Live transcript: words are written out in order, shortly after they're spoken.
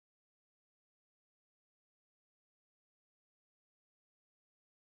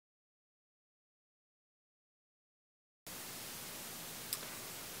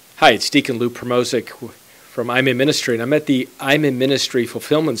Hi, it's Deacon Lou Primozic from I'm in Ministry, and I'm at the I'm in Ministry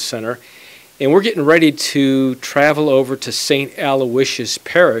Fulfillment Center, and we're getting ready to travel over to St. Aloysius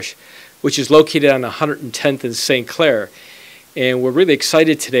Parish, which is located on 110th in St. Clair. And we're really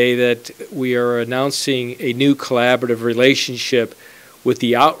excited today that we are announcing a new collaborative relationship with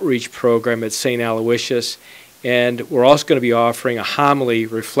the outreach program at St. Aloysius, and we're also going to be offering a homily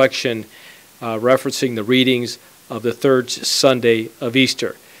reflection referencing the readings of the third Sunday of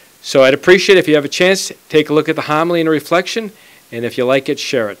Easter. So I'd appreciate it if you have a chance to take a look at the homily and the reflection, and if you like it,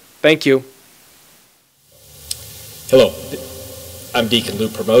 share it. Thank you. Hello, I'm Deacon Lou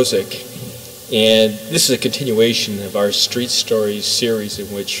Primozic, and this is a continuation of our Street Stories series in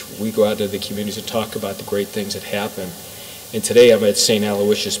which we go out into the communities and talk about the great things that happen. And today I'm at St.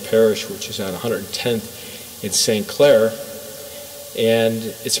 Aloysius Parish, which is on 110th in St. Clair, and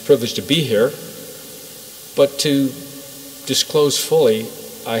it's a privilege to be here. But to disclose fully,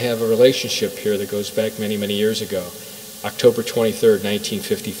 I have a relationship here that goes back many, many years ago. October 23rd,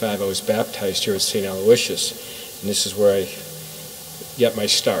 1955, I was baptized here at St. Aloysius, and this is where I got my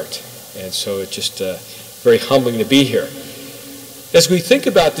start. And so it's just very humbling to be here. As we think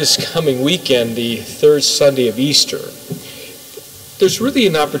about this coming weekend, the third Sunday of Easter, there's really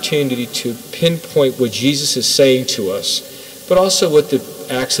an opportunity to pinpoint what Jesus is saying to us, but also what the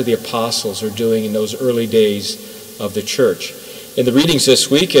Acts of the Apostles are doing in those early days of the church. And the readings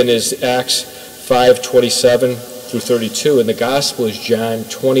this weekend is Acts 5:27 through 32, and the Gospel is John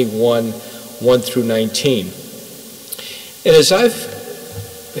 21, 1 through 19. And as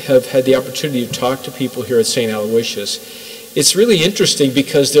have had the opportunity to talk to people here at St. Aloysius, it's really interesting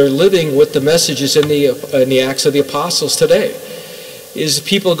because they're living what the messages in the Acts of the Apostles today. Is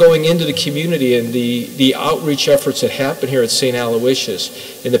people going into the community and the outreach efforts that happen here at St.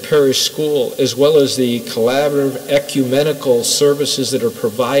 Aloysius in the parish school, as well as the collaborative ecumenical services that are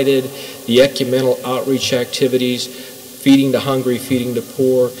provided, the ecumenical outreach activities, feeding the hungry, feeding the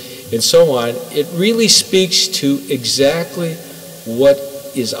poor, and so on. It really speaks to exactly what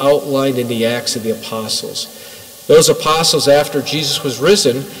is outlined in the Acts of the Apostles. Those apostles, after Jesus was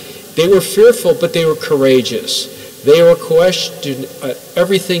risen, they were fearful, but they were courageous. They were questioned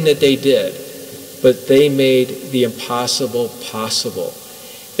everything that they did, but they made the impossible possible.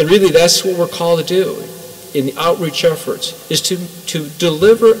 And really that's what we're called to do in the outreach efforts, is to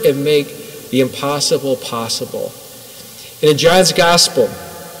deliver and make the impossible possible. And in John's Gospel,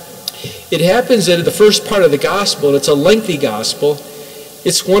 it happens that in the first part of the Gospel, and it's a lengthy Gospel,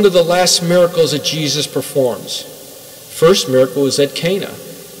 it's one of the last miracles that Jesus performs. First miracle was at Cana,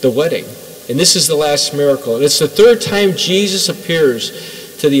 the wedding. And this is the last miracle. And it's the third time Jesus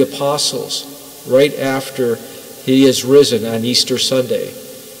appears to the apostles right after he is risen on Easter Sunday.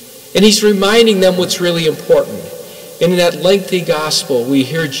 And he's reminding them what's really important. And in that lengthy gospel, we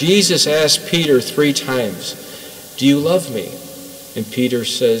hear Jesus ask Peter 3 times, "Do you love me?" And Peter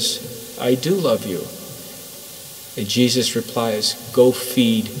says, "I do love you." And Jesus replies, "Go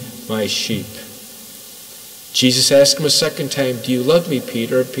feed my sheep." Jesus asks him a second time, "Do you love me,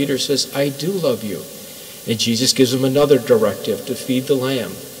 Peter?" And Peter says, "I do love you." And Jesus gives him another directive to feed the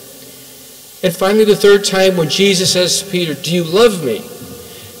lamb. And finally, the third time when Jesus asks Peter, "Do you love me?"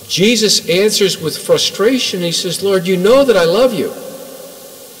 Jesus answers with frustration. He says, "Lord, you know that I love you."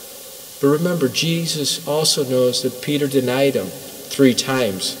 But remember, Jesus also knows that Peter denied him 3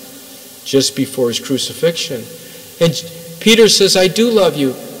 times just before his crucifixion. And Peter says, "I do love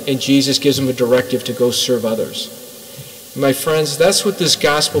you." And Jesus gives him a directive to go serve others. My friends, that's what this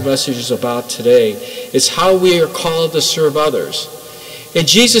gospel message is about today. It's how we are called to serve others. And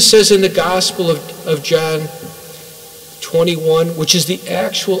Jesus says in the Gospel of John 21, which is the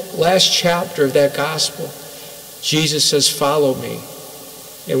actual last chapter of that gospel, Jesus says, "Follow me."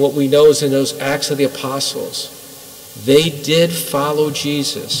 And what we know is in those Acts of the Apostles, they did follow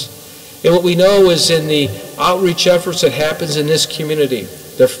Jesus. And what we know is in the outreach efforts that happens in this community,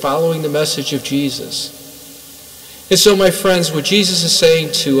 they're following the message of Jesus. And so, my friends, what Jesus is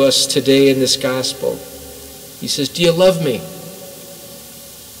saying to us today in this gospel, he says, "Do you love me?"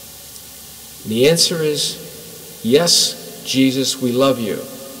 And the answer is, yes, Jesus, we love you.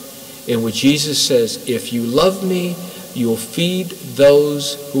 And what Jesus says, if you love me, you will feed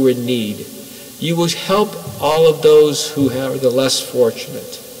those who are in need. You will help all of those who are the less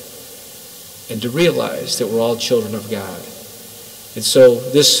fortunate. And to realize that we're all children of God. And so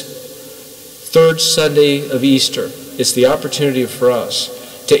this third Sunday of Easter, it's the opportunity for us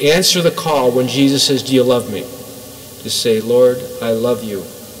to answer the call when Jesus says, "Do you love me?" To say, "Lord, I love you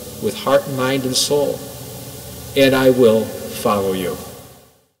with heart, mind, and soul, and I will follow you."